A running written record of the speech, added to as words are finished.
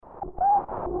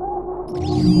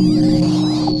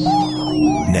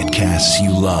Netcasts you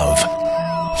love.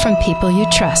 From people you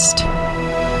trust.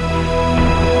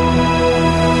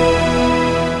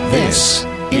 This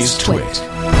is Twit.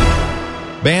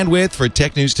 Bandwidth for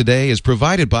Tech News Today is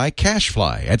provided by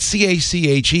CacheFly at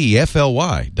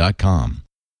CACHEFLY.com.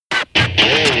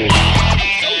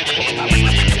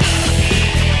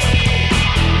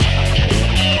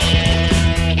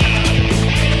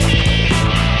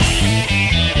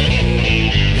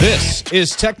 This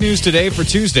is Tech News Today for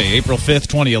Tuesday, April 5th,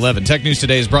 2011. Tech News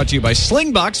Today is brought to you by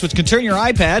Slingbox, which can turn your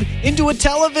iPad into a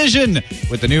television.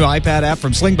 With the new iPad app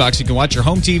from Slingbox, you can watch your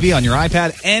home TV on your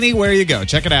iPad anywhere you go.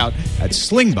 Check it out at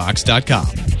slingbox.com.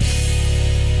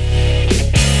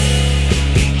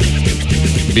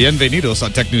 Bienvenidos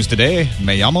a Tech News Today.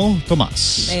 Me llamo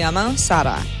Tomás. Me llamo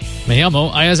Sara. Me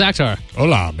llamo Ayaz Akhtar.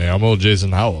 Hola, me llamo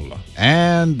Jason Howell.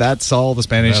 And that's all the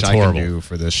Spanish I horrible. can do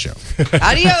for this show.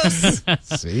 Adios.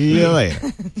 See you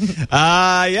later.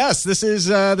 Yes, this is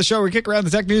the show where we kick around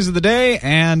the tech news of the day.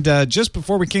 And just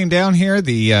before we came down here,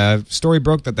 the story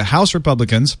broke that the House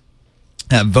Republicans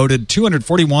have voted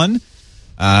 241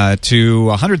 to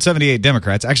 178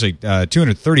 Democrats. Actually,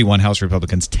 231 House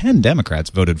Republicans, 10 Democrats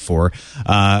voted for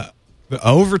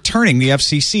overturning the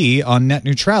FCC on net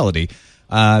neutrality.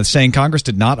 Saying Congress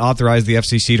did not authorize the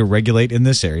FCC to regulate in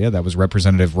this area. That was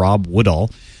Representative Rob Woodall.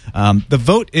 The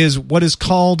vote is what is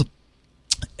called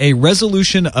a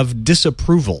resolution of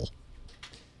disapproval.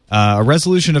 A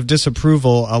resolution of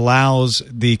disapproval allows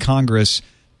the Congress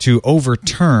to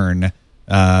overturn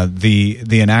the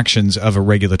inactions of a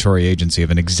regulatory agency,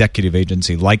 of an executive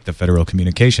agency like the Federal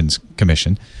Communications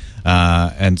Commission.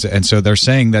 And so they're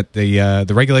saying that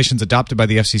the regulations adopted by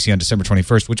the FCC on December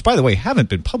 21st, which, by the way, haven't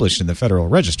been published in the Federal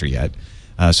Register yet,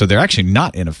 so they're actually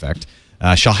not in effect,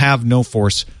 shall have no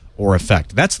force or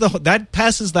effect. That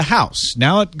passes the House.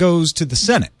 Now it goes to the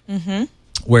Senate,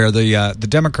 where the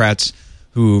Democrats,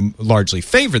 who largely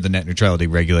favor the net neutrality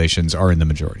regulations, are in the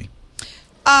majority.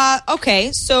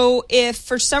 Okay, so if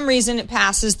for some reason it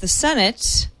passes the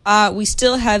Senate, we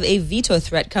still have a veto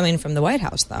threat coming from the White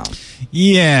House, though.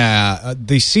 Yeah,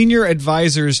 the senior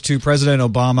advisors to President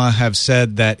Obama have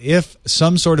said that if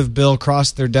some sort of bill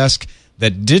crossed their desk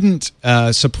that didn't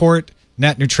support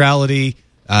net neutrality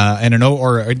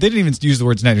or they didn't even use the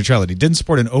words net neutrality, didn't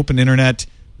support an open internet,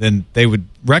 then they would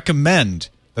recommend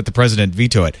that the president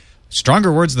veto it.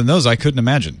 Stronger words than those I couldn't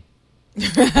imagine.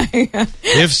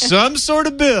 If some sort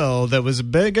of bill that was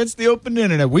against the open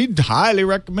internet, we'd highly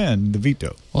recommend the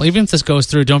veto. Well, even if this goes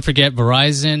through, don't forget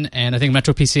Verizon and I think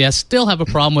Metro PCS still have a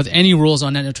problem with any rules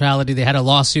on net neutrality. They had a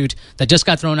lawsuit that just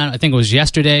got thrown out, I think it was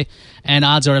yesterday, and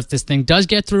odds are if this thing does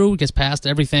get through, gets past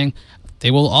everything,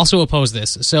 they will also oppose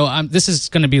this. So this is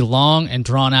going to be long and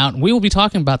drawn out. We will be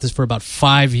talking about this for about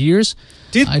 5 years.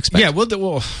 I expect. Yeah, we'll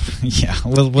do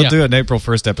an April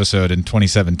 1st episode in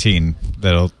 2017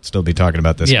 that'll still be talking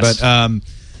about this. Yes. But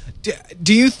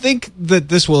do you think that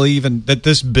this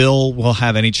bill will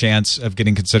have any chance of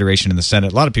getting consideration in the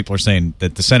Senate? A lot of people are saying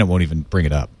that the Senate won't even bring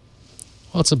it up.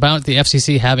 Well, it's about the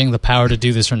FCC having the power to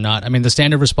do this or not. I mean, the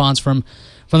standard response from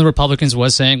the Republicans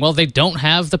was saying, well, they don't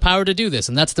have the power to do this,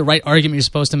 and that's the right argument you're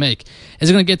supposed to make. Is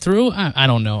it going to get through? I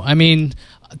don't know. I mean,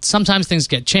 sometimes things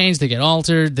get changed, they get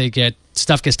altered,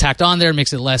 stuff gets tacked on there,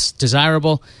 makes it less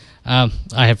desirable. I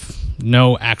have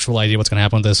no actual idea what's going to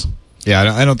happen with this.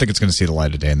 Yeah, I don't think it's going to see the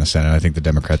light of day in the Senate. I think the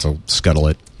Democrats will scuttle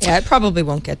it. Yeah, it probably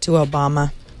won't get to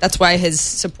Obama. That's why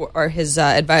his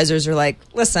advisors are like,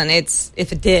 listen,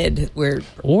 if it did, we're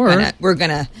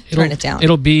gonna turn it down.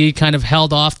 It'll be kind of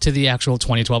held off to the actual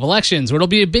 2012 elections, or it'll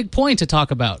be a big point to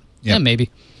talk about. Yep. Yeah, maybe.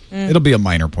 It'll be a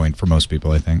minor point for most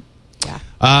people, I think.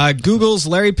 Yeah. Google's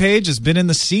Larry Page has been in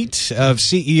the seat of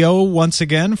CEO once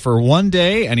again for one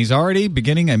day, and he's already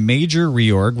beginning a major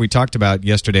reorg. We talked about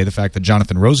yesterday the fact that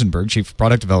Jonathan Rosenberg, Chief of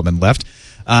Product Development, left.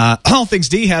 All Things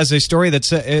D has a story that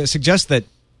suggests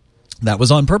that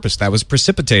was on purpose. That was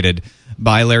precipitated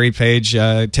by Larry Page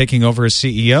taking over as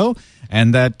CEO,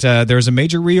 and that there's a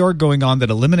major reorg going on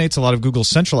that eliminates a lot of Google's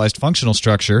centralized functional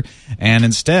structure and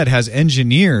instead has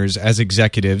engineers as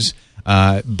executives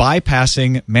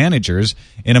bypassing managers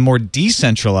in a more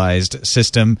decentralized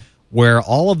system where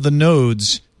all of the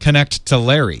nodes connect to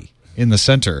Larry in the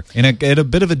center, in a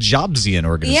bit of a Jobsian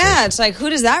organization. Yeah, it's like, who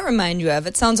does that remind you of?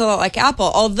 It sounds a lot like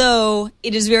Apple, although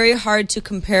it is very hard to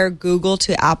compare Google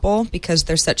to Apple because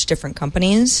they're such different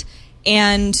companies.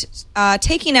 And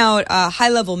taking out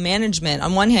high-level management,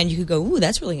 on one hand, you could go, ooh,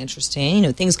 that's really interesting. You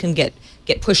know, things can get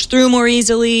pushed through more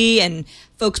easily, and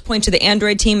folks point to the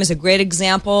Android team as a great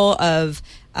example of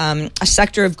a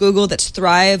sector of Google that's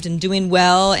thrived and doing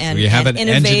well. And you have an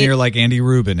innovate. engineer like Andy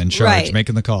Rubin in charge, right,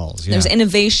 making the calls. Yeah. There's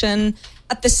innovation.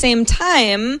 at the same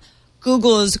time,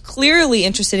 Google is clearly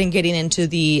interested in getting into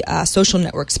the social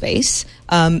network space.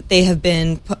 They have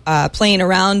been playing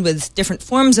around with different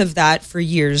forms of that for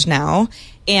years now.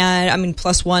 And I mean,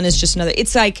 +1 is just another.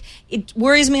 It's like, it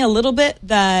worries me a little bit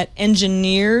that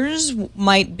engineers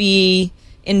might be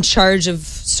in charge of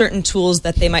certain tools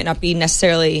that they might not be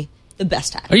necessarily the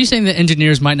best at. Are you saying that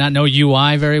engineers might not know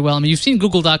UI very well? I mean, you've seen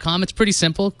Google.com. It's pretty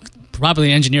simple. Probably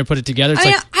an engineer put it together.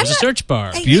 It's there's a search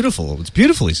bar. Beautiful. It's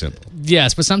beautifully simple.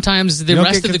 Yes, but sometimes the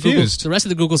rest of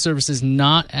the Google service is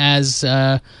not as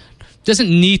doesn't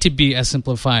need to be as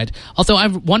simplified. Although I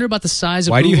wonder about the size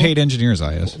of Why Google. do you hate engineers,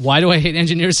 IS? Why do I hate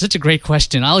engineers? Such a great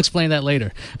question. I'll explain that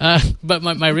later. But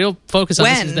my real focus on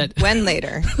this is that when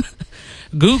later.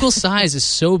 Google's size is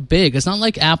so big. It's not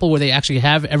like Apple where they actually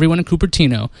have everyone in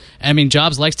Cupertino. I mean,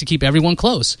 Jobs likes to keep everyone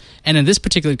close. And in this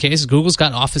particular case, Google's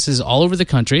got offices all over the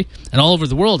country and all over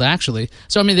the world, actually.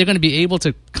 So, I mean, they're going to be able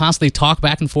to constantly talk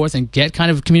back and forth and get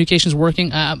kind of communications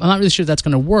working. I'm not really sure that's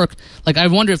going to work. Like, I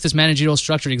wonder if this managerial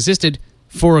structure existed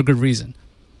for a good reason.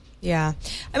 Yeah.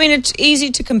 I mean, it's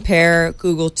easy to compare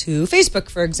Google to Facebook,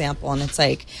 for example. And it's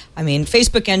like, I mean,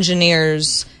 Facebook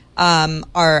engineers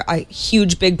are a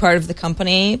huge, big part of the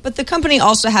company. But the company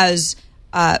also has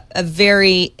a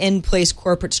very in-place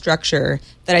corporate structure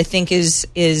that I think is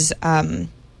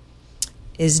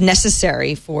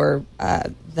necessary for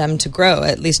them to grow,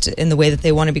 at least in the way that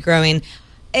they want to be growing.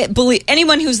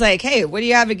 Anyone who's like, hey, what do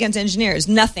you have against engineers?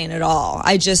 Nothing at all.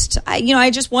 I just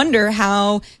wonder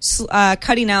how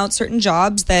cutting out certain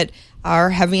jobs that are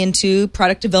heavy into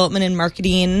product development and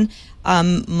marketing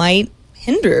might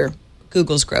hinder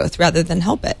Google's growth rather than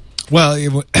help it. Well,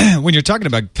 when you're talking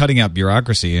about cutting out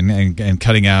bureaucracy and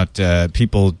cutting out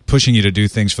people pushing you to do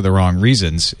things for the wrong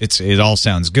reasons, it all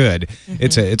sounds good. Mm-hmm.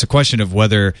 It's a question of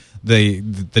whether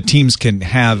the teams can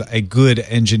have a good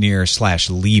engineer /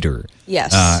 leader.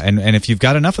 Yes. And if you've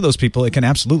got enough of those people, it can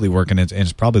absolutely work, and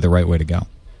it's probably the right way to go.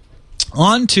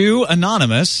 On to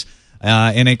Anonymous.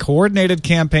 In a coordinated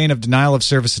campaign of denial of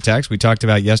service attacks we talked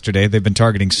about yesterday, they've been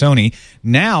targeting Sony.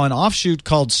 Now, an offshoot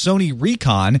called Sony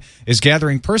Recon is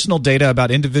gathering personal data about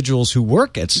individuals who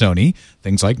work at Sony,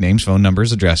 things like names, phone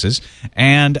numbers, addresses,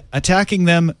 and attacking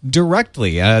them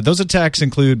directly. Those attacks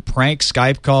include prank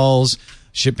Skype calls,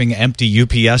 shipping empty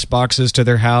UPS boxes to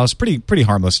their house, pretty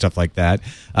harmless stuff like that.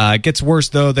 It gets worse,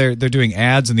 though. They're doing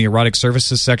ads in the erotic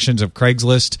services sections of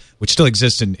Craigslist, which still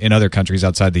exists in other countries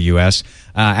outside the U.S.,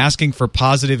 asking for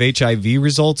positive HIV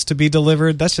results to be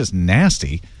delivered. That's just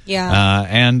nasty. Yeah.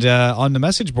 And on the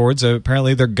message boards,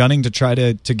 apparently they're gunning to try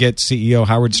to get CEO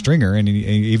Howard Stringer and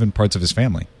even parts of his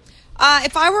family.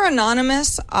 If I were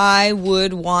Anonymous, I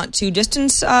would want to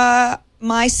distance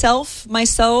myself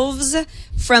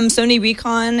from Sony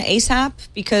Recon ASAP,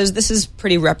 because this is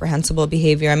pretty reprehensible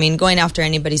behavior. I mean, going after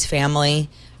anybody's family,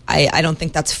 I don't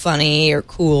think that's funny or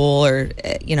cool, or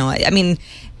I mean,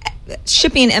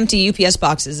 shipping empty UPS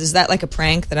boxes, is that like a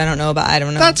prank that I don't know about? I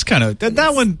don't know. That's kind of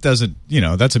that one doesn't,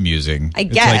 that's amusing. I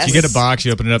guess. It's like you get a box,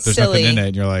 you open it up, there's Silly. nothing in it,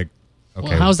 and you're like, okay.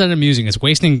 Well, how's that amusing? It's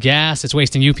wasting gas. It's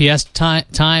wasting UPS time.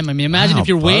 I mean, imagine if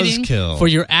you're waiting for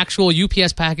your actual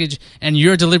UPS package and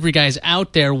your delivery guy is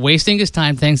out there wasting his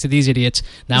time thanks to these idiots.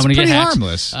 Now I'm going to get hacked.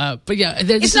 Harmless. But yeah,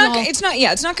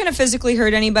 it's not going to physically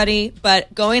hurt anybody,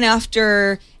 but going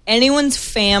after anyone's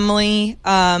family,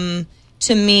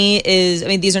 to me is, I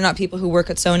mean, these are not people who work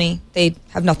at Sony. They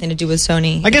have nothing to do with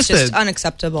Sony. I guess it's just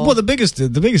unacceptable. Well, the biggest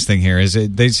thing here is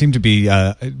they seem to be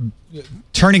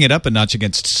turning it up a notch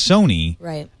against Sony,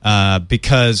 right?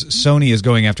 Because Sony is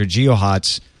going after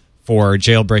GeoHots for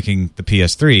jailbreaking the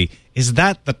PS3. Is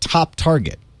that the top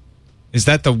target? Is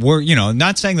that the word?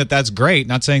 Not saying that that's great.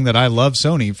 Not saying that I love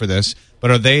Sony for this. But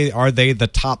are they the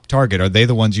top target? Are they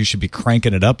the ones you should be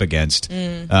cranking it up against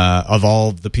of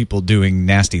all the people doing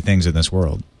nasty things in this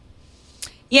world?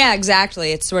 Yeah,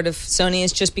 exactly. It's sort of Sony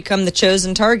has just become the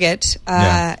chosen target.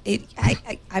 I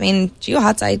mean,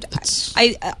 GeoHots.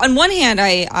 I on one hand,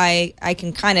 I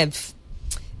can kind of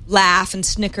laugh and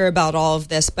snicker about all of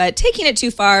this, but taking it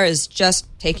too far is just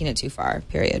taking it too far.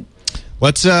 Period.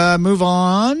 Let's move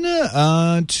on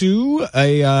to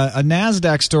a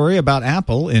NASDAQ story about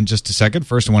Apple in just a second.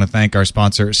 First, I want to thank our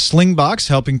sponsor, Slingbox,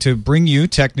 helping to bring you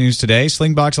tech news today.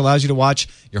 Slingbox allows you to watch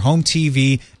your home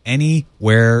TV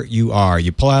anywhere you are.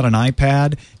 You pull out an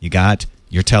iPad, you got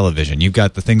your television, you've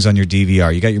got the things on your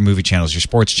DVR, you got your movie channels, your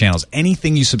sports channels,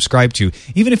 anything you subscribe to,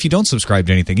 even if you don't subscribe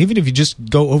to anything, even if you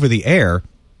just go over the air,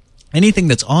 anything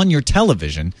that's on your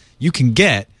television, you can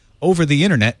get over the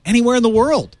internet anywhere in the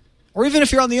world. Or even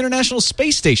if you're on the International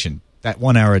Space Station, that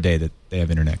 1 hour a day that they have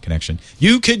internet connection,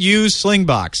 you could use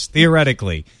Slingbox,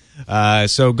 theoretically.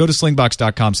 So go to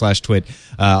slingbox.com/twit.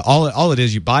 All it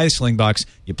is, you buy a Slingbox,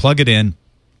 you plug it in,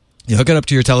 you hook it up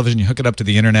to your television, you hook it up to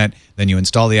the internet, then you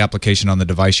install the application on the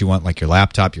device you want, like your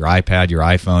laptop, your iPad, your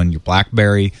iPhone, your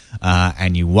BlackBerry,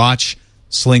 and you watch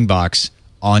Slingbox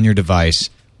on your device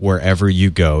wherever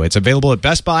you go. It's available at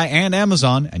Best Buy and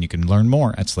Amazon, and you can learn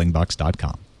more at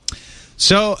slingbox.com.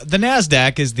 So the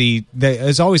NASDAQ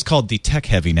is always called the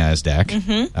tech-heavy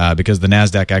NASDAQ because the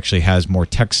NASDAQ actually has more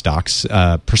tech stocks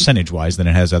percentage-wise than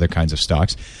it has other kinds of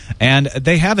stocks. And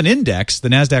they have an index, the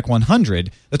NASDAQ 100,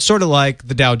 that's sort of like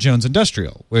the Dow Jones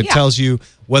Industrial, where it tells you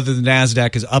whether the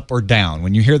NASDAQ is up or down.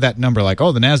 When you hear that number like,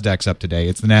 oh, the NASDAQ's up today,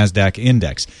 it's the NASDAQ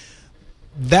index.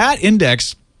 That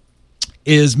index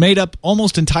is made up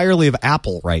almost entirely of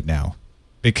Apple right now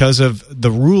because of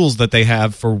the rules that they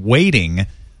have for weighting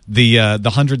the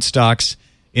 100 stocks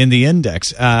in the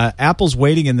index. Apple's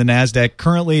weighting in the NASDAQ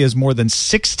currently is more than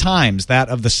 6 times that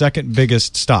of the second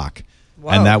biggest stock,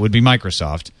 and that would be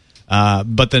Microsoft.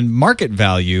 But the market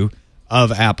value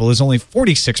of Apple is only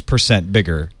 46%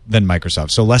 bigger than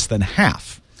Microsoft, so less than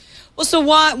half. Well, so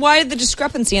why the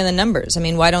discrepancy in the numbers? I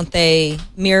mean, why don't they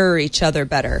mirror each other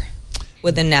better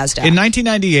within NASDAQ? In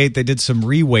 1998, they did some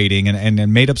reweighting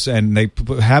and made up, and they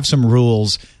have some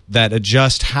rules that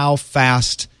adjust how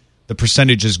fast the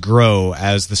percentages grow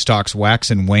as the stocks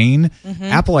wax and wane.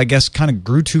 Apple, I guess, kind of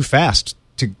grew too fast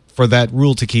for that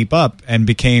rule to keep up and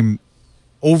became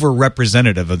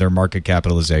over-representative of their market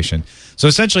capitalization. So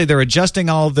essentially, they're adjusting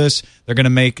all of this. They're going to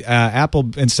make Apple,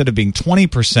 instead of being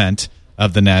 20%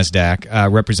 of the NASDAQ,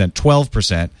 represent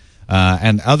 12%.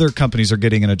 And other companies are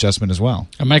getting an adjustment as well.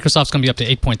 Microsoft's going to be up to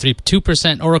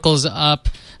 8.32%. Oracle's up.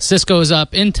 Cisco's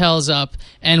up. Intel's up.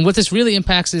 And what this really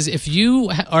impacts is if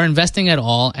you are investing at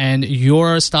all and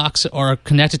your stocks are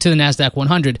connected to the NASDAQ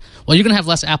 100, well, you're going to have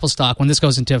less Apple stock when this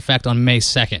goes into effect on May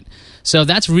 2nd. So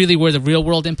that's really where the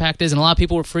real-world impact is. And a lot of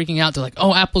people were freaking out. They're like,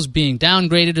 oh, Apple's being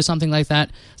downgraded or something like that.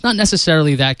 It's not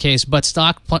necessarily that case, but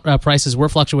stock prices were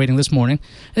fluctuating this morning.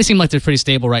 They seem like they're pretty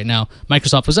stable right now.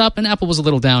 Microsoft was up and Apple was a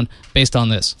little down based on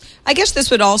this. I guess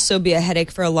this would also be a headache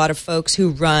for a lot of folks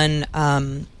who run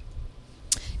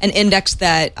an index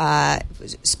that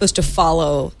is supposed to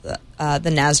follow the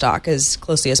NASDAQ as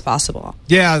closely as possible.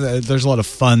 Yeah, there's a lot of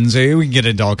funds. We can get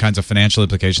into all kinds of financial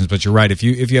implications, but you're right. If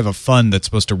you have a fund that's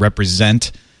supposed to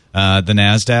represent the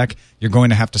NASDAQ, you're going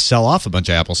to have to sell off a bunch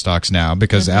of Apple stocks now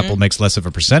because Apple makes less of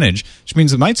a percentage, which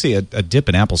means it might see a dip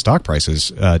in Apple stock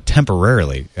prices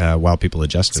temporarily while people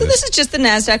adjust to this. So this is just the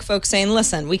NASDAQ folks saying,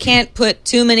 listen, we can't put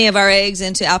too many of our eggs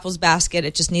into Apple's basket.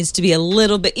 It just needs to be a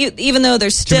little bit, even though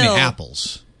there's still... Too many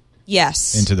apples.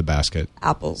 Yes. Into the basket.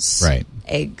 Apples. Right.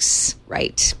 Eggs.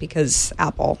 Right. Because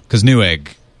Apple. Because Newegg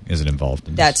isn't involved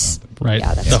in this. Right.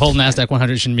 Yeah, the whole NASDAQ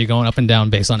 100 shouldn't be going up and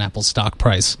down based on Apple's stock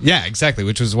price. Yeah, exactly,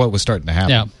 which was what was starting to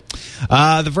happen.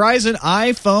 Yeah. The Verizon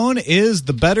iPhone is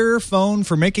the better phone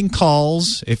for making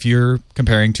calls if you're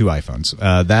comparing two iPhones.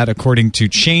 That, according to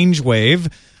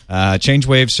ChangeWave.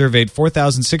 ChangeWave surveyed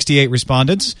 4,068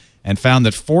 respondents and found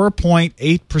that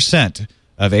 4.8%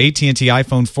 of AT&T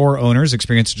iPhone 4 owners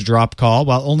experienced a dropped call,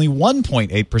 while only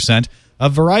 1.8%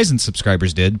 of Verizon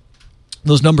subscribers did.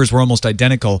 Those numbers were almost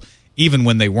identical even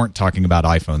when they weren't talking about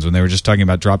iPhones, when they were just talking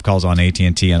about drop calls on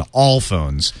AT&T and all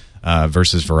phones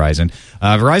versus Verizon.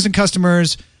 Verizon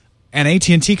customers and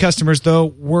AT&T customers,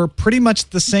 though, were pretty much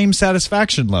the same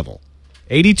satisfaction level.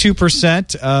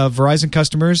 82% of Verizon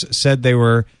customers said they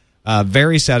were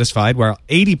very satisfied, while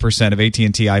 80% of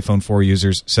AT&T iPhone 4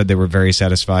 users said they were very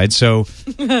satisfied. So,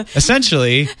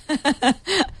 essentially,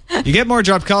 you get more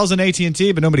dropped calls than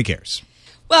AT&T, but nobody cares.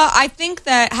 Well, I think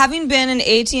that having been an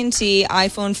AT&T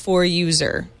iPhone 4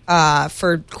 user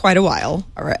for quite a while,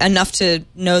 or enough to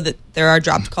know that there are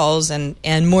dropped calls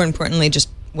and more importantly, just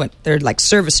what they're like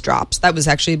service drops. That was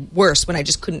actually worse when I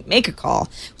just couldn't make a call.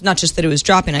 It was not just that it was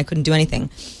dropping, I couldn't do anything.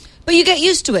 But you get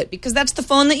used to it because that's the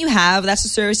phone that you have, that's the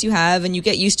service you have, and you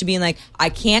get used to being like, I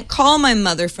can't call my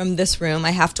mother from this room.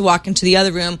 I have to walk into the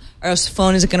other room or else the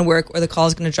phone isn't going to work or the call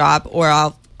is going to drop or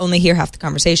I'll only hear half the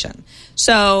conversation.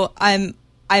 So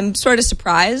I'm sort of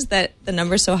surprised that the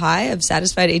number's so high of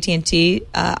satisfied AT&T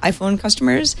iPhone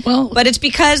customers. Well, but it's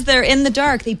because they're in the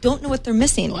dark. They don't know what they're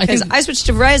missing. Because I switched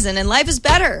to Verizon and life is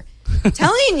better. I'm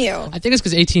telling you. I think it's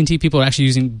because AT&T people are actually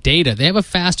using data. They have a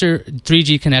faster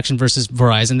 3G connection versus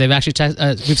Verizon. They've actually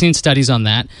we've seen studies on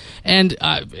that. And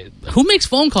who makes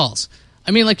phone calls? I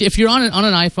mean, like, if you're on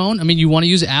an iPhone, I mean, you want to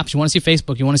use apps, you want to see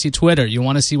Facebook, you want to see Twitter, you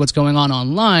want to see what's going on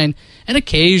online, and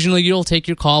occasionally you'll take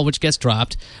your call, which gets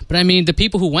dropped. But, I mean, the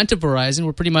people who went to Verizon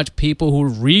were pretty much people who were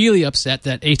really upset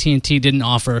that AT&T didn't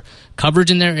offer coverage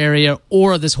in their area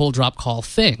or this whole drop call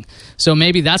thing. So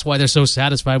maybe that's why they're so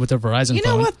satisfied with their Verizon phone. You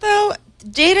know what, though?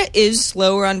 Data is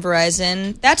slower on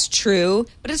Verizon. That's true,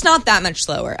 but it's not that much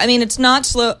slower. I mean, it's not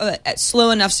slow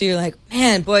enough so you're like,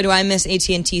 man, boy, do I miss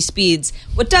AT&T speeds.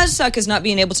 What does suck is not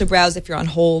being able to browse if you're on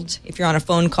hold, if you're on a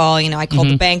phone call. You know, I called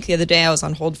the bank the other day. I was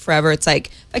on hold forever. It's like,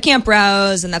 if I can't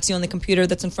browse and that's the only computer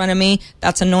that's in front of me,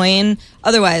 that's annoying.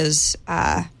 Otherwise,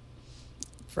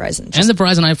 Verizon. And the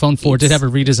Verizon iPhone 4 did have a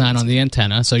redesign on the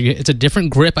antenna, so it's a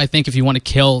different grip, I think, if you want to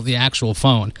kill the actual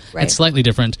phone. Right. It's slightly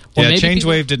different. Or maybe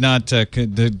ChangeWave did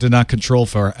not control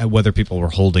for whether people were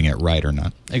holding it right or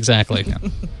not. Exactly. Yeah.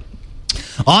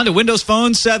 On to Windows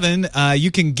Phone 7.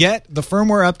 You can get the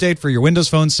firmware update for your Windows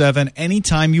Phone 7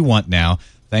 anytime you want now,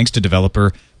 thanks to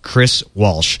developer Chris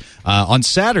Walsh. On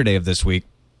Saturday of this week,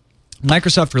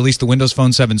 Microsoft released the Windows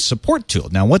Phone 7 support tool.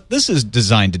 Now, what this is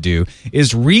designed to do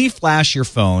is reflash your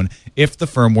phone if the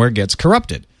firmware gets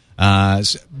corrupted.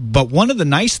 But one of the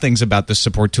nice things about this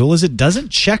support tool is it doesn't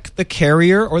check the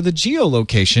carrier or the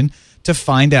geolocation to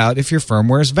find out if your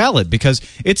firmware is valid, because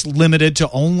it's limited to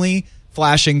only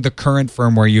flashing the current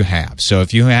firmware you have. So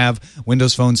if you have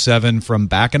Windows Phone 7 from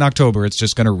back in October, it's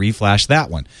just going to reflash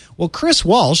that one. Well, Chris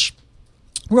Walsh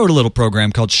wrote a little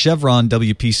program called Chevron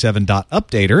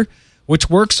WP7.Updater, which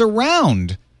works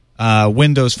around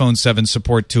Windows Phone 7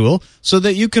 support tool so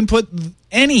that you can put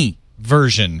any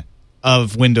version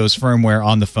of Windows firmware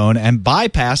on the phone and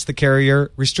bypass the carrier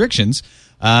restrictions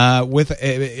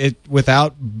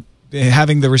without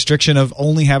having the restriction of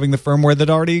only having the firmware that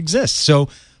already exists. So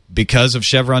because of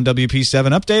Chevron WP7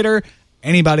 Updater,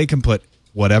 anybody can put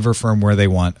whatever firmware they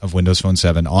want of Windows Phone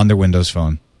 7 on their Windows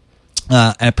Phone.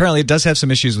 And apparently it does have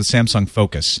some issues with Samsung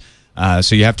Focus.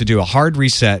 So you have to do a hard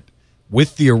reset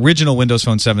with the original Windows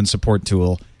Phone 7 support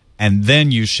tool, and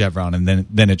then use Chevron, and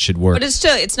then it should work. But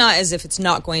it's not as if it's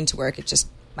not going to work. It just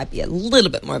might be a little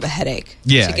bit more of a headache to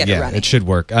get it running. It should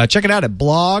work. Check it out at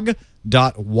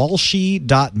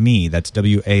blog.walshy.me. That's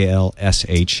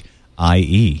WALSHIE.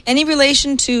 Any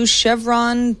relation to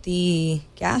Chevron, the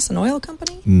gas and oil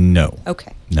company? No.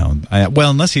 Okay. No.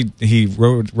 Well, unless he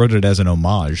wrote it as an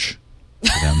homage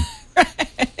to them.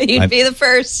 You'd be the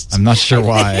first. I'm not sure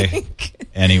why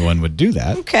anyone would do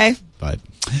that. Okay. But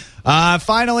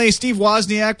finally, Steve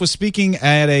Wozniak was speaking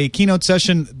at a keynote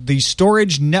session, the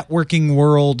Storage Networking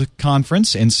World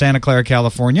Conference in Santa Clara,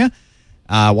 California.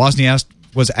 Wozniak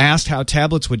was asked how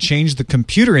tablets would change the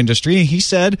computer industry. He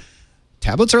said,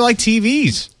 tablets are like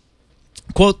TVs.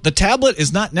 Quote, the tablet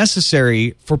is not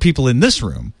necessary for people in this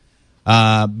room,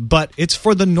 but it's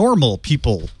for the normal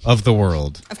people of the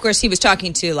world. Of course, he was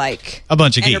talking to like a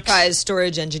bunch of enterprise geeks.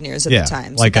 Storage engineers at the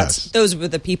time. So like us. Those were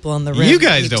the people in the room. You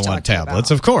guys don't want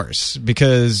tablets, of course,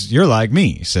 because you're like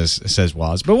me, says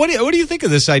Woz. But what do you think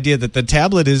of this idea that the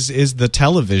tablet is the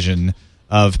television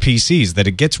of PCs? That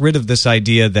it gets rid of this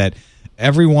idea that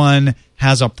everyone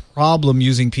has a problem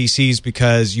using PCs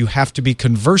because you have to be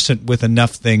conversant with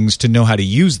enough things to know how to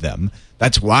use them.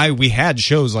 That's why we had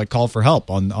shows like Call for Help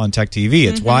on Tech TV.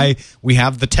 It's why we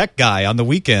have the Tech Guy on the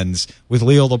weekends with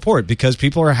Leo Laporte, because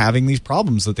people are having these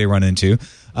problems that they run into.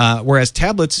 Whereas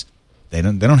tablets, they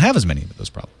don't have as many of those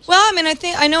problems. Well, I mean,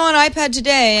 I know on iPad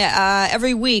today,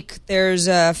 every week there's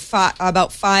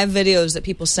about 5 videos that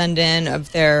people send in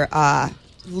of their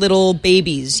little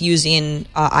babies using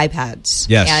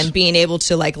iPads, and being able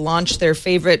to like launch their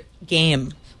favorite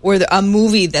game or a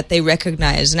movie that they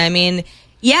recognize. And I mean,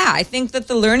 yeah, I think that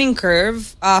the learning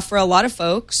curve for a lot of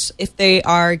folks, if they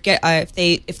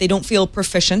don't feel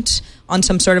proficient on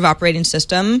some sort of operating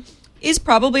system, is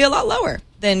probably a lot lower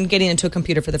than getting into a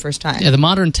computer for the first time. Yeah, the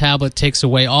modern tablet takes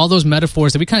away all those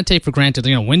metaphors that we kind of take for granted,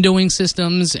 windowing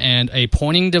systems and a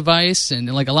pointing device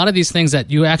and like a lot of these things that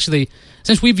you actually,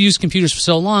 since we've used computers for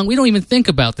so long, we don't even think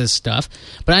about this stuff.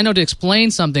 But I know to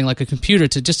explain something like a computer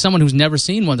to just someone who's never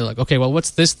seen one, they're like, okay, well, what's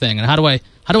this thing? And how do I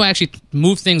actually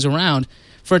move things around?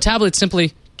 For a tablet,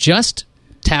 simply just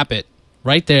tap it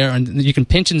right there, and you can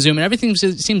pinch and zoom, and everything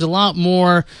seems a lot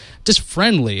more just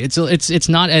friendly. It's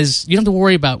not as, you don't have to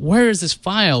worry about where is this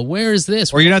file, where is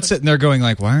this, or you're not sitting there going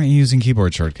like, why aren't you using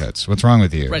keyboard shortcuts? What's wrong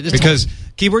with you? Right, because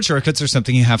keyboard shortcuts are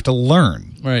something you have to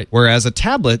learn. Right. Whereas a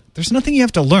tablet, there's nothing you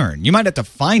have to learn. You might have to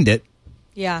find it.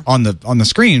 On the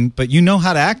screen, but you know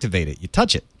how to activate it. You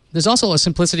touch it. There's also a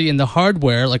simplicity in the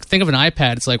hardware. Like, think of an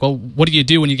iPad. It's like, well, what do you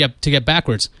do when you get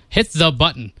backwards? Hit the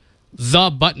button. the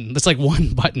button. That's like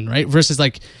one button, right? Versus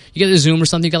like you get a Zoom or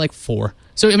something, you got like 4.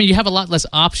 So I mean, you have a lot less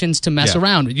options to mess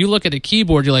around. You look at a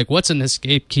keyboard, you're like, what's an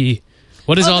escape key?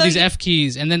 What is all these F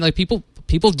keys? And then like people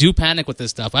do panic with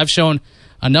this stuff. I've shown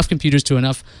enough computers to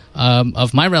enough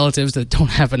of my relatives that don't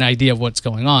have an idea of what's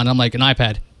going on. I'm like, an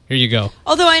iPad. Here you go.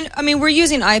 Although, I mean, we're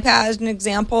using iPad as an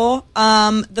example.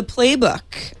 The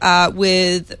playbook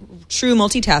with true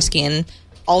multitasking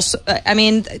also, I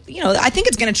mean, I think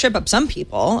it's going to trip up some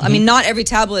people. I mean, not every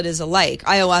tablet is alike.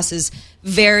 iOS is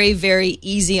very, very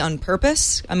easy on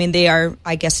purpose. I mean, they are,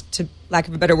 I guess, to lack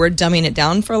of a better word, dumbing it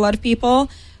down for a lot of people.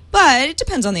 But it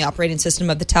depends on the operating system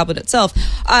of the tablet itself.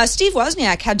 Steve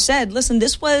Wozniak had said, listen,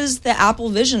 this was the Apple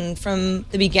vision from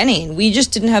the beginning. We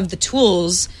just didn't have the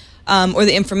tools or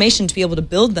the information to be able to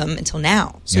build them until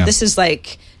now. So this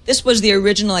was the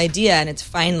original idea, and it's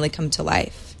finally come to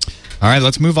life. All right,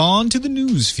 let's move on to the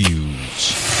news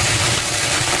fuse.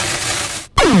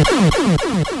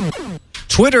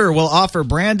 Twitter will offer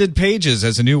branded pages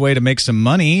as a new way to make some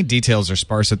money. Details are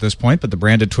sparse at this point, but the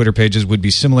branded Twitter pages would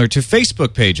be similar to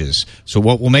Facebook pages. So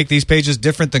what will make these pages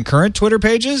different than current Twitter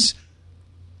pages?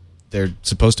 They're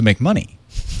supposed to make money.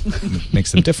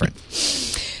 Makes them different.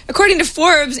 According to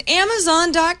Forbes,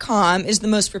 Amazon.com is the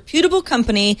most reputable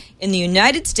company in the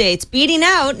United States, beating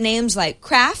out names like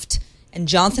Kraft and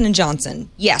Johnson & Johnson.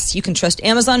 Yes, you can trust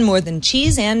Amazon more than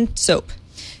cheese and soap.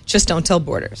 Just don't tell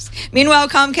Borders. Meanwhile,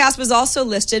 Comcast was also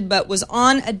listed, but was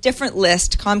on a different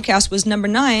list. Comcast was number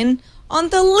 9 on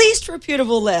the least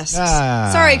reputable list.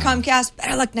 Sorry, Comcast.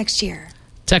 Better luck next year.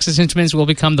 Texas Instruments will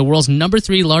become the world's number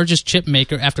 3 largest chip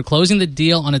maker after closing the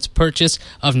deal on its purchase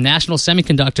of National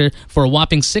Semiconductor for a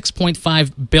whopping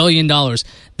 $6.5 billion.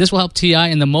 This will help TI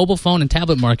in the mobile phone and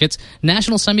tablet markets.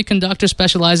 National Semiconductor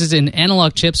specializes in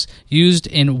analog chips used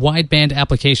in wideband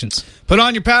applications. Put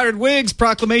on your powdered wigs,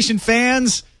 Proclamation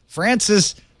fans.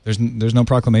 France's... There's no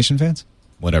Proclamation fans?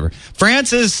 Whatever.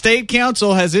 France's state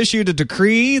council has issued a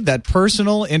decree that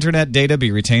personal internet data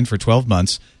be retained for 12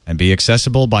 months and be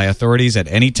accessible by authorities at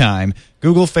any time.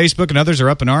 Google, Facebook, and others are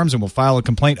up in arms and will file a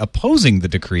complaint opposing the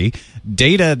decree.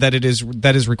 Data that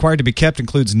is required to be kept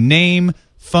includes name,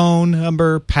 phone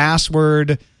number,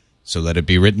 password, so let it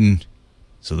be written,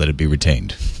 so let it be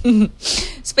retained.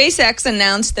 SpaceX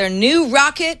announced their new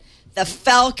rocket, the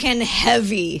Falcon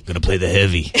Heavy. Gonna play the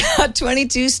heavy. A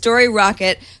 22-story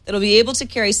rocket that'll be able to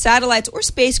carry satellites or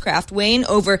spacecraft weighing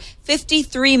over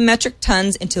 53 metric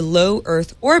tons into low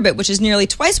Earth orbit, which is nearly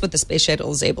twice what the Space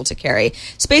Shuttle is able to carry.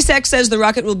 SpaceX says the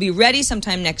rocket will be ready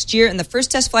sometime next year, and the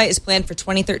first test flight is planned for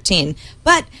 2013.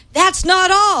 But that's not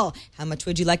all. How much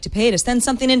would you like to pay to send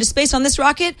something into space on this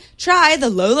rocket? Try the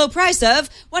low price of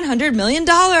 $100 million.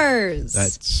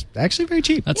 That's actually very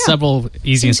cheap. That's several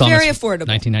easy installments. Very affordable.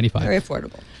 1995. Very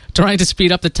affordable. Trying to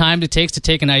speed up the time it takes to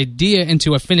take an idea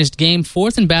into a finished game,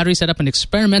 Fourth and Battery set up an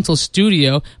experimental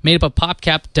studio made up of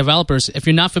PopCap developers. If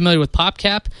you're not familiar with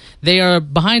PopCap, they are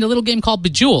behind a little game called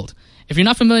Bejeweled. If you're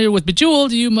not familiar with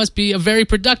Bejeweled, you must be a very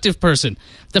productive person.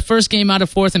 The first game out of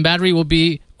Fourth and Battery will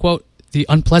be, quote, The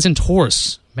Unpleasant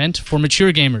Horse, meant for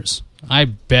mature gamers. I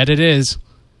bet it is.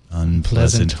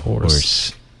 Unpleasant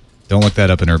horse. Don't look that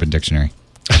up in Urban Dictionary.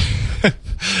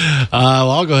 Well,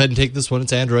 I'll go ahead and take this one.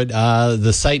 It's Android.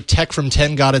 The site Tech from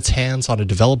 10 got its hands on a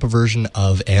developer version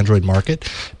of Android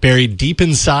Market. Buried deep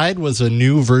inside was a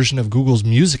new version of Google's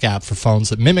music app for phones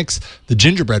that mimics the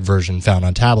gingerbread version found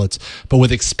on tablets, but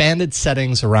with expanded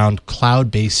settings around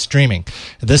cloud-based streaming.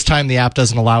 At this time, the app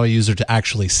doesn't allow a user to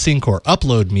actually sync or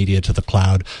upload media to the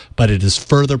cloud, but it is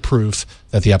further proof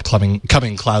that the upcoming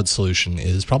cloud solution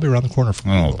is probably around the corner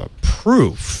from Google. The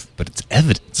proof, but it's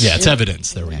evidence. Yeah, it's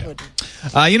evidence. There we go.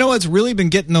 You know what's really been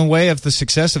getting in the way of the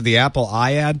success of the Apple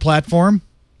iAd platform?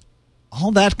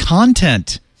 All that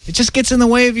content. It just gets in the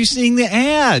way of you seeing the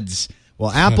ads.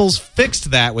 Well, Apple's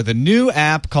fixed that with a new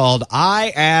app called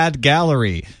iAd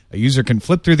Gallery. A user can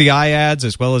flip through the iAds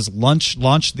as well as launch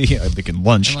on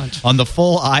the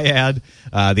full iAd.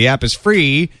 The app is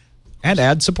free and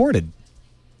ad supported.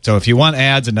 So if you want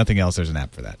ads and nothing else, there's an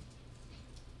app for that.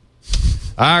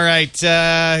 All right.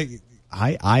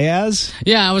 IAds?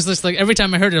 Yeah, I was just like, every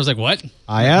time I heard it, I was like, what?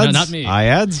 IAds? No, not me.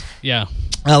 IAds? Yeah.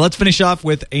 Let's finish off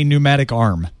with a pneumatic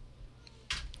arm.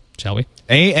 Shall we?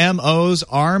 AMO's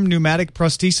arm pneumatic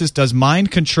prosthesis does mind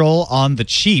control on the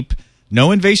cheap.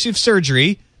 No invasive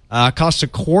surgery. Costs a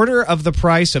quarter of the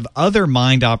price of other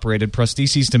mind-operated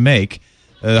prostheses to make.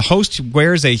 The host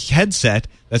wears a headset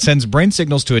that sends brain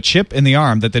signals to a chip in the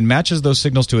arm that then matches those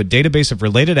signals to a database of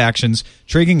related actions,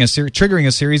 triggering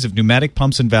a series of pneumatic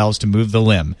pumps and valves to move the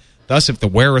limb. Thus, if the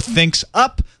wearer thinks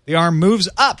up, the arm moves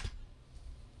up.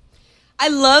 I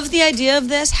love the idea of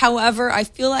this. However, I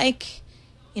feel like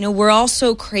we're all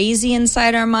so crazy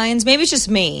inside our minds. Maybe it's just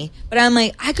me, but I'm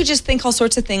like, I could just think all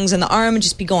sorts of things, and the arm would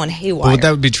just be going haywire. Well,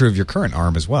 that would be true of your current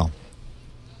arm as well.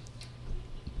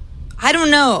 I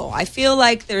don't know. I feel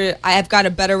like I have got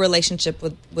a better relationship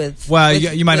with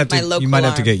you might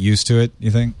have to get used to it.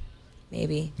 You think?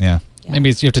 Maybe. Yeah. Maybe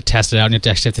you have to test it out, and you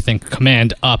actually have to think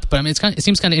command up. But I mean, it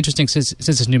seems kind of interesting since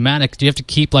it's pneumatic. Do you have to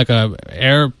keep like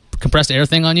a compressed air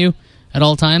thing on you at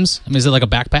all times? I mean, is it like a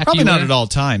backpack? Probably not at all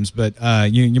times, but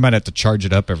you might have to charge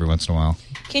it up every once in a while.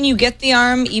 Can you get the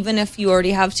arm even if you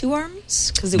already have two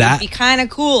arms? Because it would be kind of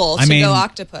cool to go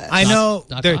octopus. I know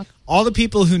all the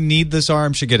people who need this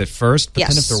arm should get it first, but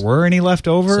then if there were any left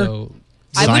over...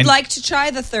 I would like to try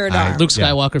the third arm. Luke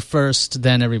Skywalker first,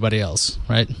 then everybody else,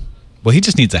 right? Well, he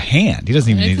just needs a hand. He doesn't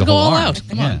even need the whole arm. Out.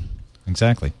 Come on.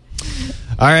 Exactly.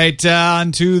 All right,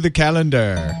 on to the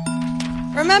calendar.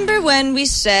 Remember when we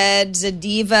said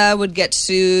Zediva would get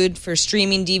sued for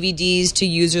streaming DVDs to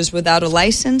users without a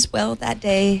license? Well, that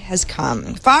day has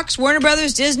come. Fox, Warner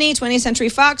Brothers, Disney, 20th Century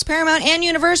Fox, Paramount, and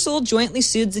Universal jointly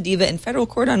sued Zediva in federal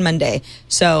court on Monday.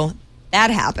 So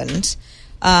that happened.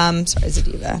 Sorry,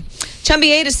 Zediva.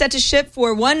 Chumby 8 is set to ship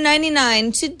for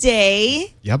 $199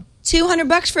 today. Yep.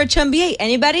 $200 for a Chumby 8.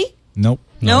 Anybody? Nope.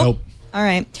 All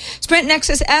right. Sprint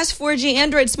Nexus S 4G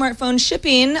Android smartphone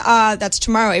shipping, that's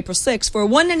tomorrow, April 6th, for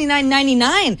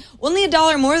 $199.99. Only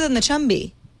 $1 more than the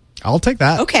Chumby. I'll take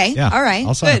that. Okay. Yeah, all right.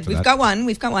 I'll sign Good. up for We've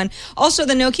that. got one. Also,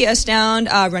 the Nokia Astound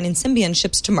running Symbian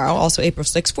ships tomorrow, also April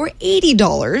 6th, for $80.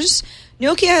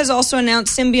 Nokia has also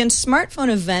announced Symbian's smartphone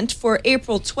event for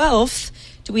April 12th.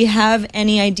 Do we have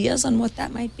any ideas on what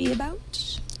that might be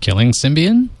about? Killing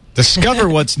Symbian? Discover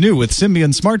what's new with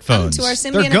Symbian smartphones. To our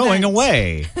Symbian They're going event.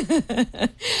 away.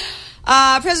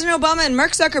 President Obama and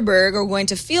Mark Zuckerberg are going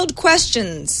to field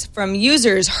questions from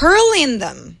users, hurling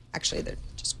them. Actually, they're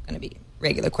just going to be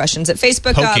regular questions at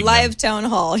Facebook Live Town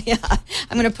Hall. Yeah,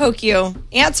 I'm going to poke you.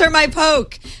 Answer my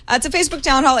poke. It's a Facebook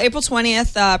Town Hall, April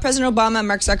 20th. President Obama,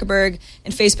 Mark Zuckerberg,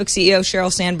 and Facebook CEO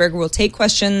Sheryl Sandberg will take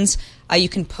questions. You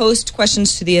can post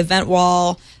questions to the event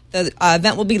wall. The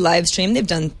event will be live streamed. They've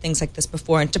done things like this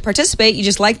before. And to participate, you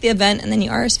just like the event, and then you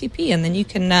RSVP, and then you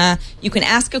can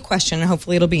ask a question, and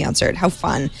hopefully it'll be answered. How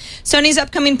fun. Sony's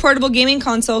upcoming portable gaming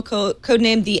console,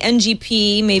 codenamed the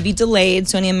NGP, may be delayed.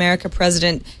 Sony America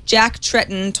President Jack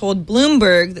Tretton told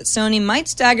Bloomberg that Sony might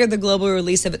stagger the global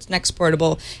release of its next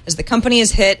portable as the company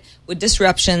is hit with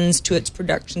disruptions to its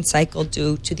production cycle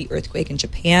due to the earthquake in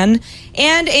Japan.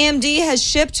 And AMD has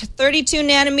shipped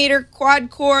 32-nanometer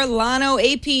quad-core Llano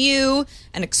APU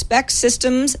and expects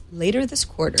systems later this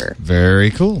quarter. Very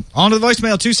cool. On to the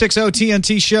voicemail.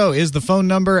 260-TNT show is the phone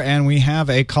number, and we have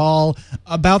a call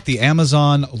about the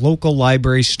Amazon local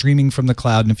library streaming from the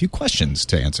cloud and a few questions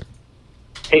to answer.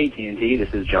 Hey, TNT,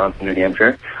 this is John from New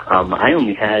Hampshire. I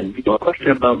only had a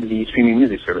question about the streaming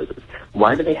music services.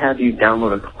 Why do they have you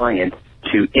download a client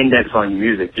to index on your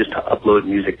music just to upload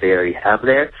music they already have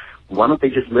there? Why don't they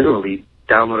just literally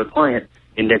download a client,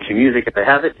 index your music? If they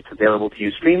have it, it's available to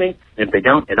you streaming. And if they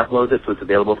don't, it uploads it so it's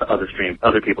available to other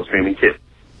people streaming too.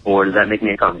 Or does that make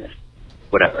me a communist?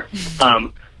 Whatever.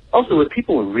 Also, if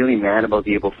people were really mad about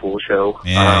the April Fool show,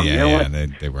 you know what?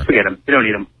 They were. Forget them. We don't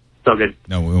need them. It's all good.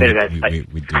 No,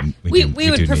 we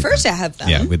would prefer to have them.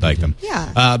 Yeah, we'd like them.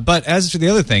 Yeah. But as for the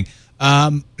other thing,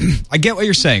 I get what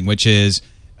you're saying, which is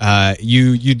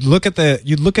you'd look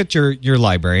at your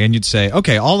library and you'd say,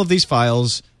 okay, all of these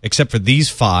files except for these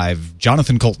 5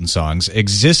 Jonathan Colton songs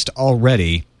exist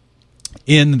already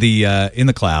in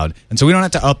the cloud, and so we don't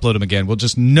have to upload them again. We'll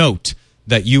just note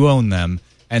that you own them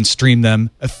and stream them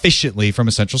efficiently from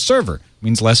a central server.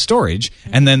 Means less storage.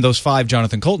 And then those 5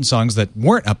 Jonathan Colton songs that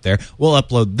weren't up there, we'll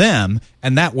upload them,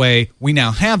 and that way we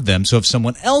now have them. So if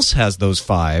someone else has those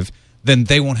 5, then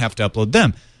they won't have to upload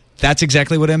them. That's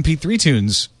exactly what MP3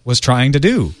 Tunes was trying to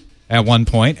do at one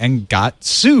point and got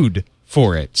sued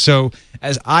for it. So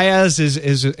as Ayaz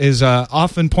is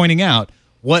often pointing out,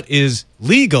 what is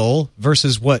legal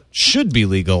versus what should be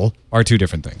legal are two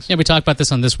different things. Yeah, we talked about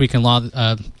this on This Week in Law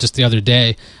just the other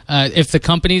day. If the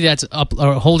company that's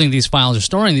holding these files or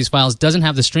storing these files doesn't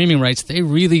have the streaming rights, they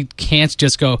really can't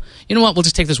just go, you know what, we'll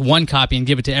just take this one copy and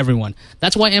give it to everyone.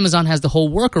 That's why Amazon has the whole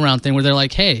workaround thing where they're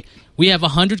like, hey, we have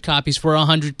 100 copies for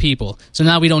 100 people, so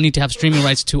now we don't need to have streaming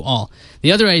rights to all.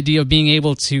 The other idea of being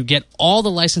able to get all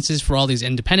the licenses for all these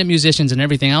independent musicians and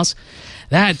everything else,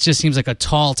 that just seems like a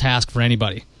tall task for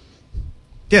anybody.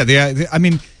 Yeah, I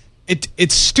mean,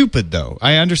 it's stupid, though.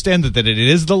 I understand that it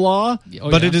is the law,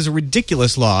 but it is a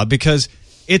ridiculous law because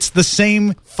it's the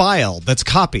same file that's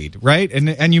copied, right?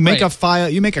 And you make Right. a file,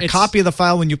 you make a copy of the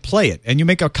file when you play it, and you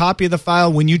make a copy of the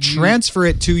file when you transfer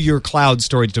it to your cloud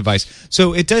storage device.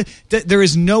 So there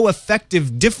is no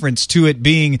effective difference to it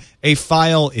being a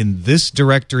file in this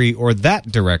directory or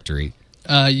that directory.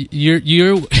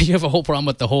 You have a whole problem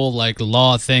with the whole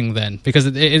law thing then, because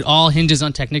it all hinges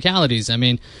on technicalities. I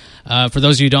mean, for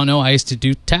those of you who don't know, I used to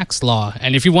do tax law,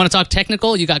 and if you want to talk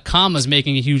technical, you got commas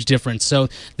making a huge difference. So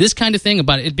this kind of thing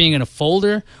about it being in a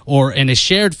folder or in a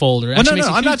shared folder. Well, no,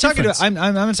 I'm not talking about. I'm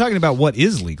not talking about what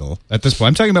is legal at this point.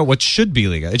 I'm talking about what should be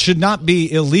legal. It should not be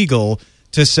illegal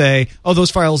to say, "Oh,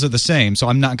 those files are the same, so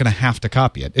I'm not going to have to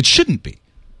copy it." It shouldn't be.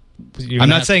 I'm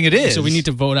not saying it is. So we need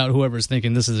to vote out whoever's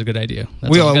thinking this is a good idea.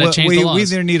 That's We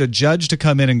either need a judge to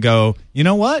come in and go, you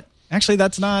know what? Actually,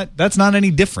 that's not any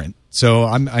different. So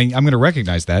I'm going to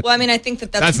recognize that. Well, I mean, I think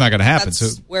that's not going to happen. That's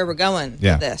So where we're going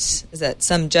Yeah. with this, is that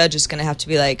some judge is going to have to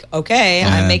be like, okay,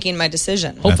 I'm making my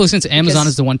decision. Hopefully, since Amazon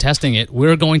is the one testing it,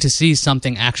 we're going to see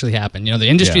something actually happen. The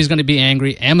industry is going to be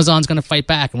angry. Amazon's going to fight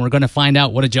back, and we're going to find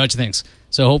out what a judge thinks.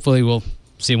 So hopefully we'll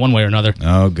see one way or another.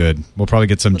 Oh, good. We'll probably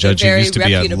get some judge who very used to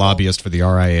be a reputable. lobbyist for the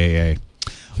RIAA.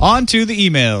 On to the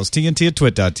emails.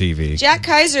 TNT@twit.tv. Jack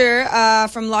Kaiser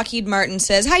from Lockheed Martin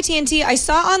says, "Hi TNT, I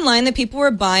saw online that people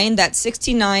were buying that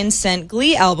 69-cent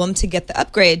Glee album to get the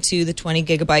upgrade to the 20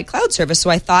 gigabyte cloud service, so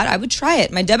I thought I would try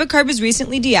it. My debit card was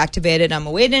recently deactivated. I'm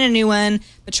awaiting a new one,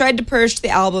 but tried to purge the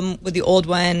album with the old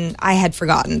one. I had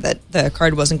forgotten that the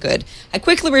card wasn't good. I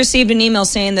quickly received an email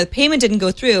saying the payment didn't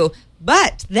go through,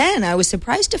 but then I was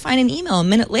surprised to find an email a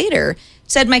minute later.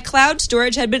 Said my cloud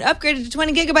storage had been upgraded to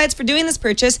 20 gigabytes for doing this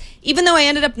purchase, even though I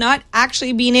ended up not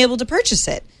actually being able to purchase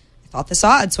it. I thought this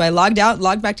odd, so I logged out,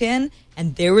 logged back in,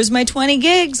 and there was my 20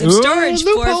 gigs of storage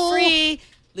for free.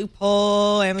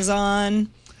 Loophole, Amazon."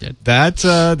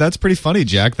 That's pretty funny,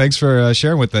 Jack. Thanks for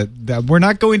sharing with that. We're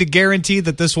not going to guarantee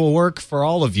that this will work for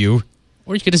all of you.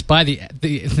 Or you could just buy the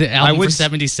album for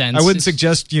 70 cents. I wouldn't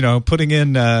suggest putting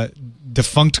in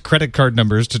defunct credit card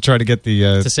numbers to try to get the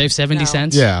to save 70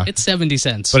 cents. Yeah, it's 70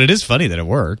 cents. But it is funny that it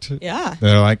worked. Yeah,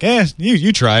 they're like,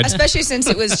 you tried, especially since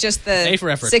it was just the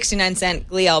 69-cent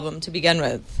Glee album to begin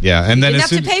with. Yeah, and then you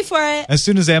didn't have to pay for it. As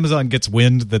soon as Amazon gets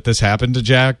wind that this happened to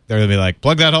Jack, they're gonna be like,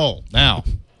 plug that hole now.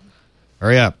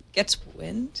 Hurry up. Gets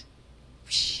wind.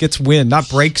 Gets wind, not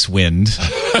breaks wind.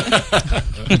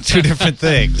 Two different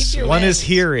things. One wind. is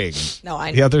hearing. No,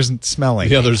 I know. The other's smelling.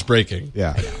 The other's breaking.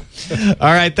 Yeah.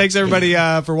 All right. Thanks, everybody,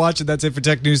 for watching. That's it for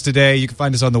Tech News today. You can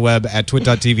find us on the web at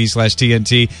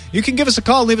twit.tv/TNT. You can give us a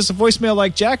call, leave us a voicemail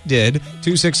like Jack did,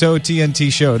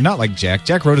 260-TNT show. Not like Jack.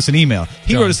 Jack wrote us an email.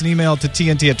 He wrote us an email to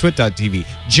TNT@twit.tv.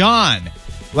 John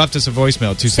left us a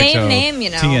voicemail,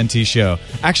 260-TNT show.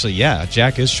 Actually, yeah,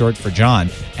 Jack is short for John,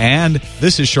 and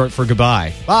this is short for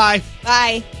goodbye. Bye.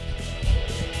 Bye.